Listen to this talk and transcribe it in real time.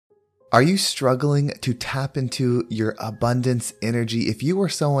Are you struggling to tap into your abundance energy? If you are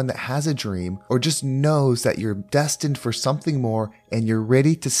someone that has a dream or just knows that you're destined for something more and you're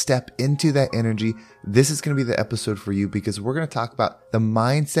ready to step into that energy, this is going to be the episode for you, because we're going to talk about the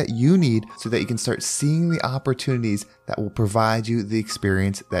mindset you need so that you can start seeing the opportunities that will provide you the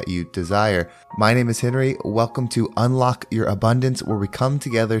experience that you desire. My name is Henry. Welcome to Unlock Your Abundance, where we come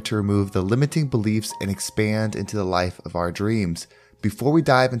together to remove the limiting beliefs and expand into the life of our dreams. Before we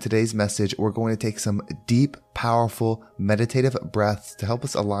dive into today's message, we're going to take some deep, powerful, meditative breaths to help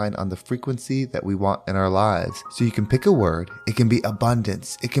us align on the frequency that we want in our lives. So you can pick a word. It can be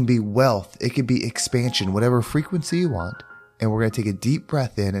abundance. It can be wealth. It can be expansion, whatever frequency you want. And we're going to take a deep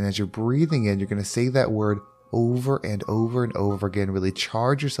breath in. And as you're breathing in, you're going to say that word over and over and over again. Really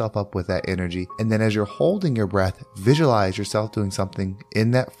charge yourself up with that energy. And then as you're holding your breath, visualize yourself doing something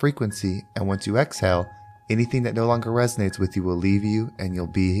in that frequency. And once you exhale, anything that no longer resonates with you will leave you and you'll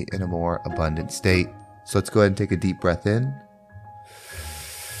be in a more abundant state. So let's go ahead and take a deep breath in.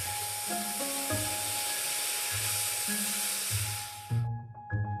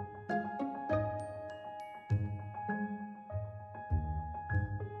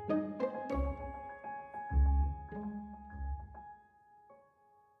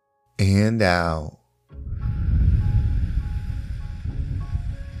 And out.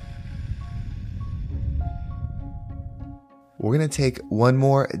 We're going to take one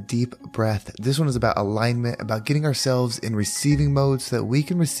more deep breath. This one is about alignment, about getting ourselves in receiving mode so that we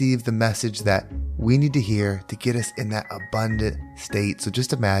can receive the message that we need to hear to get us in that abundant state. So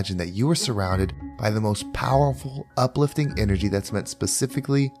just imagine that you are surrounded by the most powerful, uplifting energy that's meant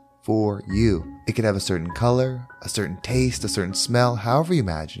specifically for you. It could have a certain color, a certain taste, a certain smell, however you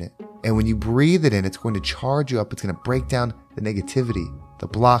imagine it. And when you breathe it in, it's going to charge you up. It's going to break down the negativity, the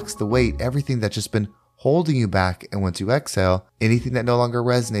blocks, the weight, everything that's just been holding you back. And once you exhale, anything that no longer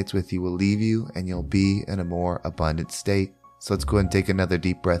resonates with you will leave you and you'll be in a more abundant state. So let's go ahead and take another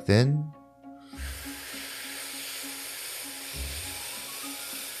deep breath in.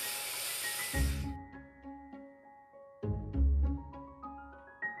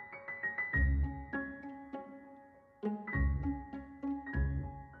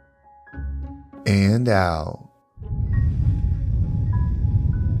 And out.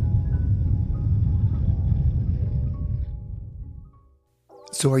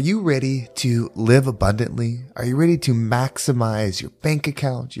 So are you ready to live abundantly? Are you ready to maximize your bank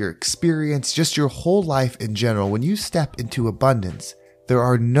account, your experience, just your whole life in general? When you step into abundance, there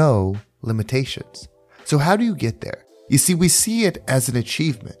are no limitations. So how do you get there? You see, we see it as an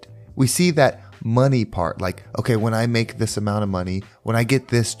achievement. We see that money part, like, okay, when I make this amount of money, when I get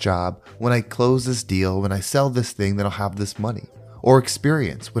this job, when I close this deal, when I sell this thing, then I'll have this money. Or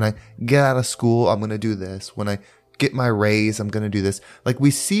experience, when I get out of school, I'm going to do this. When I get my raise, I'm going to do this. Like,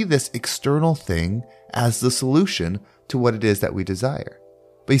 we see this external thing as the solution to what it is that we desire.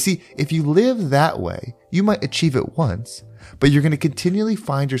 But you see, if you live that way, you might achieve it once, but you're going to continually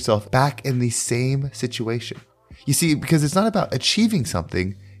find yourself back in the same situation. You see, because it's not about achieving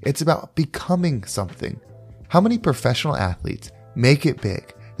something, it's about becoming something. How many professional athletes make it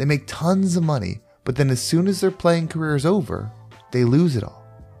big? They make tons of money, but then as soon as their playing career is over, they lose it all.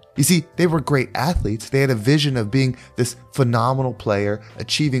 You see, they were great athletes. They had a vision of being this phenomenal player,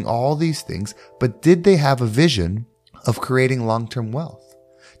 achieving all these things. But did they have a vision of creating long-term wealth?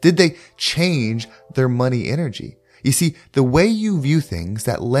 Did they change their money energy? You see, the way you view things,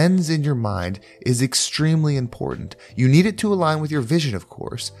 that lens in your mind, is extremely important. You need it to align with your vision, of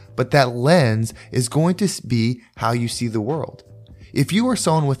course, but that lens is going to be how you see the world. If you are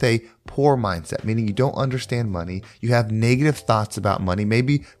someone with a poor mindset, meaning you don't understand money, you have negative thoughts about money,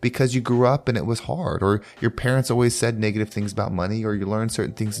 maybe because you grew up and it was hard, or your parents always said negative things about money, or you learned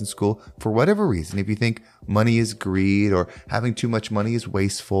certain things in school, for whatever reason, if you think money is greed or having too much money is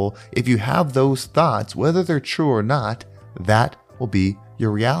wasteful, if you have those thoughts, whether they're true or not, that will be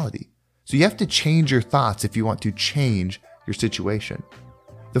your reality. So you have to change your thoughts if you want to change your situation.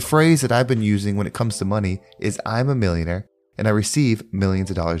 The phrase that I've been using when it comes to money is I'm a millionaire and I receive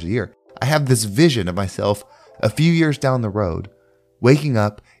millions of dollars a year. I have this vision of myself a few years down the road, waking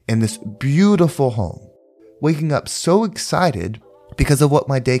up in this beautiful home, waking up so excited because of what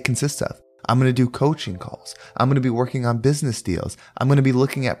my day consists of. I'm going to do coaching calls. I'm going to be working on business deals. I'm going to be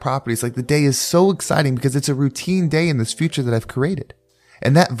looking at properties. Like, the day is so exciting because it's a routine day in this future that I've created.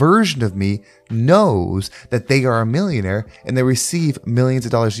 And that version of me knows that they are a millionaire and they receive millions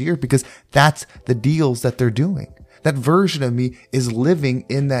of dollars a year because that's the deals that they're doing. That version of me is living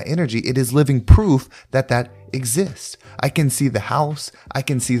in that energy. It is living proof that that exists. I can see the house. I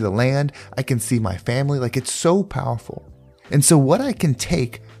can see the land. I can see my family. Like, it's so powerful. And so what I can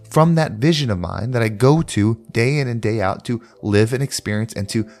take from that vision of mine that I go to day in and day out to live and experience and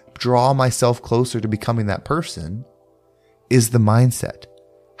to draw myself closer to becoming that person is the mindset.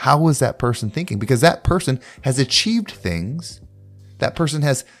 How is that person thinking? Because that person has achieved things. That person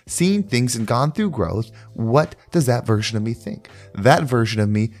has seen things and gone through growth. What does that version of me think? That version of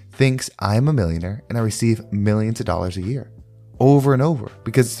me thinks I'm a millionaire and I receive millions of dollars a year over and over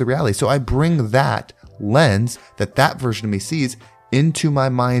because it's the reality. So I bring that lens that version of me sees into my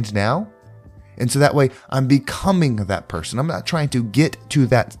mind now. And so that way I'm becoming that person. I'm not trying to get to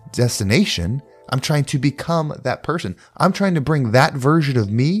that destination. I'm trying to become that person. I'm trying to bring that version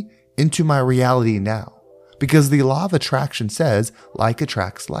of me into my reality now. Because the law of attraction says like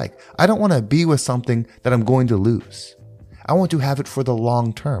attracts like. I don't want to be with something that I'm going to lose. I want to have it for the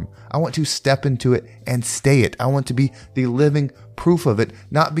long term. I want to step into it and stay it. I want to be the living proof of it,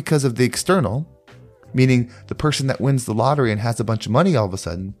 not because of the external, meaning the person that wins the lottery and has a bunch of money all of a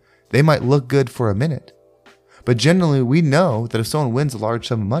sudden, they might look good for a minute. But generally, we know that if someone wins a large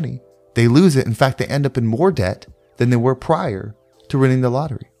sum of money, they lose it. In fact, they end up in more debt than they were prior to winning the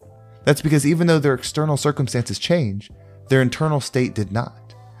lottery. That's because even though their external circumstances change, their internal state did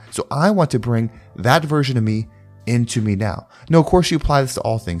not. So I want to bring that version of me into me now. No, of course, you apply this to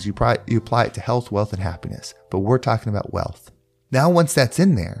all things. You apply it to health, wealth, and happiness. But we're talking about wealth. Now, once that's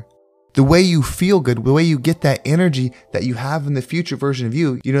in there, the way you feel good, the way you get that energy that you have in the future version of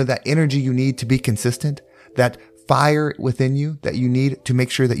you, that energy you need to be consistent, that fire within you that you need to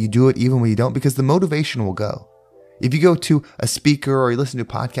make sure that you do it even when you don't, because the motivation will go. If you go to a speaker or you listen to a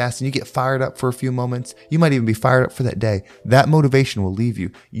podcast and you get fired up for a few moments, you might even be fired up for that day. That motivation will leave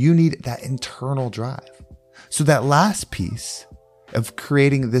you. You need that internal drive. So that last piece of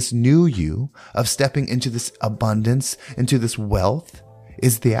creating this new you, of stepping into this abundance, into this wealth,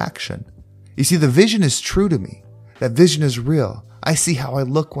 is the action. You see, the vision is true to me. That vision is real. I see how I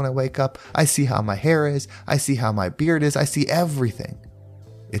look when I wake up. I see how my hair is. I see how my beard is. I see everything.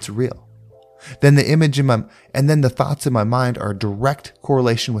 It's real. Then the image and then the thoughts in my mind are a direct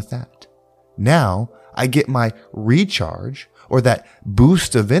correlation with that. Now I get my recharge or that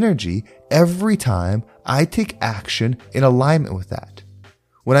boost of energy every time I take action in alignment with that.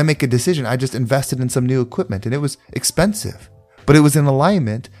 When I make a decision, I just invested in some new equipment and it was expensive, but it was in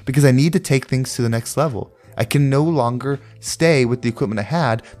alignment because I need to take things to the next level. I can no longer stay with the equipment I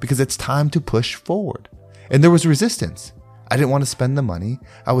had because it's time to push forward. And there was resistance. I didn't want to spend the money.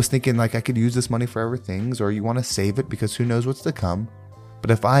 I was thinking like I could use this money for other things, or you want to save it because who knows what's to come.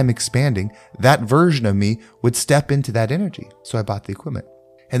 But if I'm expanding, that version of me would step into that energy. So I bought the equipment.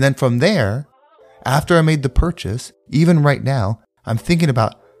 And then from there, after I made the purchase, even right now, I'm thinking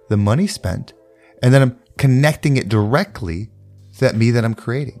about the money spent, and then I'm connecting it directly to that me that I'm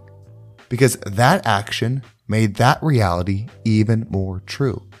creating. Because that action made that reality even more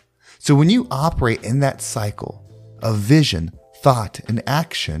true. So when you operate in that cycle of vision, thought, and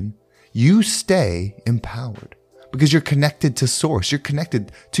action, you stay empowered because you're connected to source. You're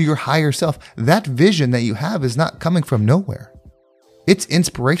connected to your higher self. That vision that you have is not coming from nowhere. It's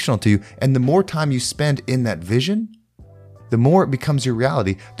inspirational to you. And the more time you spend in that vision, the more it becomes your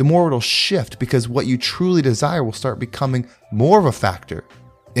reality, the more it'll shift because what you truly desire will start becoming more of a factor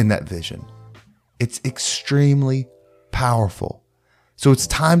in that vision. It's extremely powerful. So it's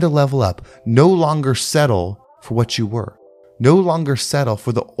time to level up. No longer settle for what you were. No longer settle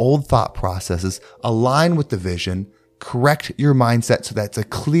for the old thought processes. Align with the vision. Correct your mindset so that's a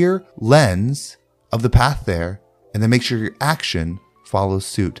clear lens of the path there, and then make sure your action follows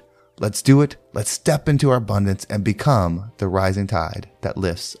suit. Let's do it. Let's step into our abundance and become the rising tide that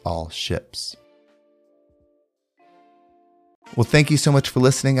lifts all ships. Well, thank you so much for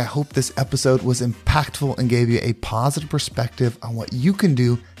listening. I hope this episode was impactful and gave you a positive perspective on what you can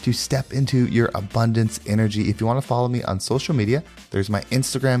do to step into your abundance energy. If you want to follow me on social media, there's my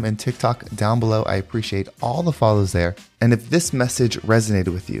Instagram and TikTok down below. I appreciate all the follows there. And if this message resonated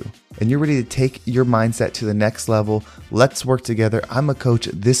with you and you're ready to take your mindset to the next level, let's work together. I'm a coach.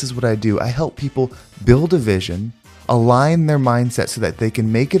 This is what I do. I help people build a vision, align their mindset so that they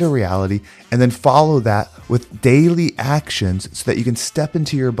can make it a reality, and then follow that with daily actions so that you can step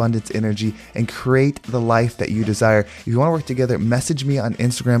into your abundance energy and create the life that you desire. If you want to work together, message me on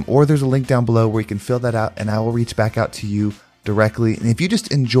Instagram, or there's a link down below where you can fill that out and I will reach back out to you directly. And if you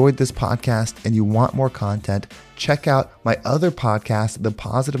just enjoyed this podcast and you want more content, check out my other podcast, the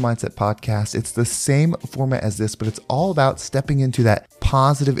Positive Mindset Podcast. It's the same format as this, but it's all about stepping into that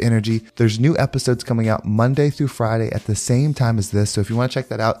positive energy. There's new episodes coming out Monday through Friday at the same time as this. So if you want to check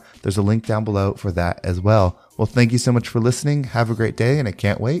that out, there's a link down below for that as well. Well, thank you so much for listening. Have a great day, and I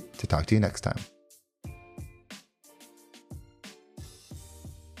can't wait to talk to you next time.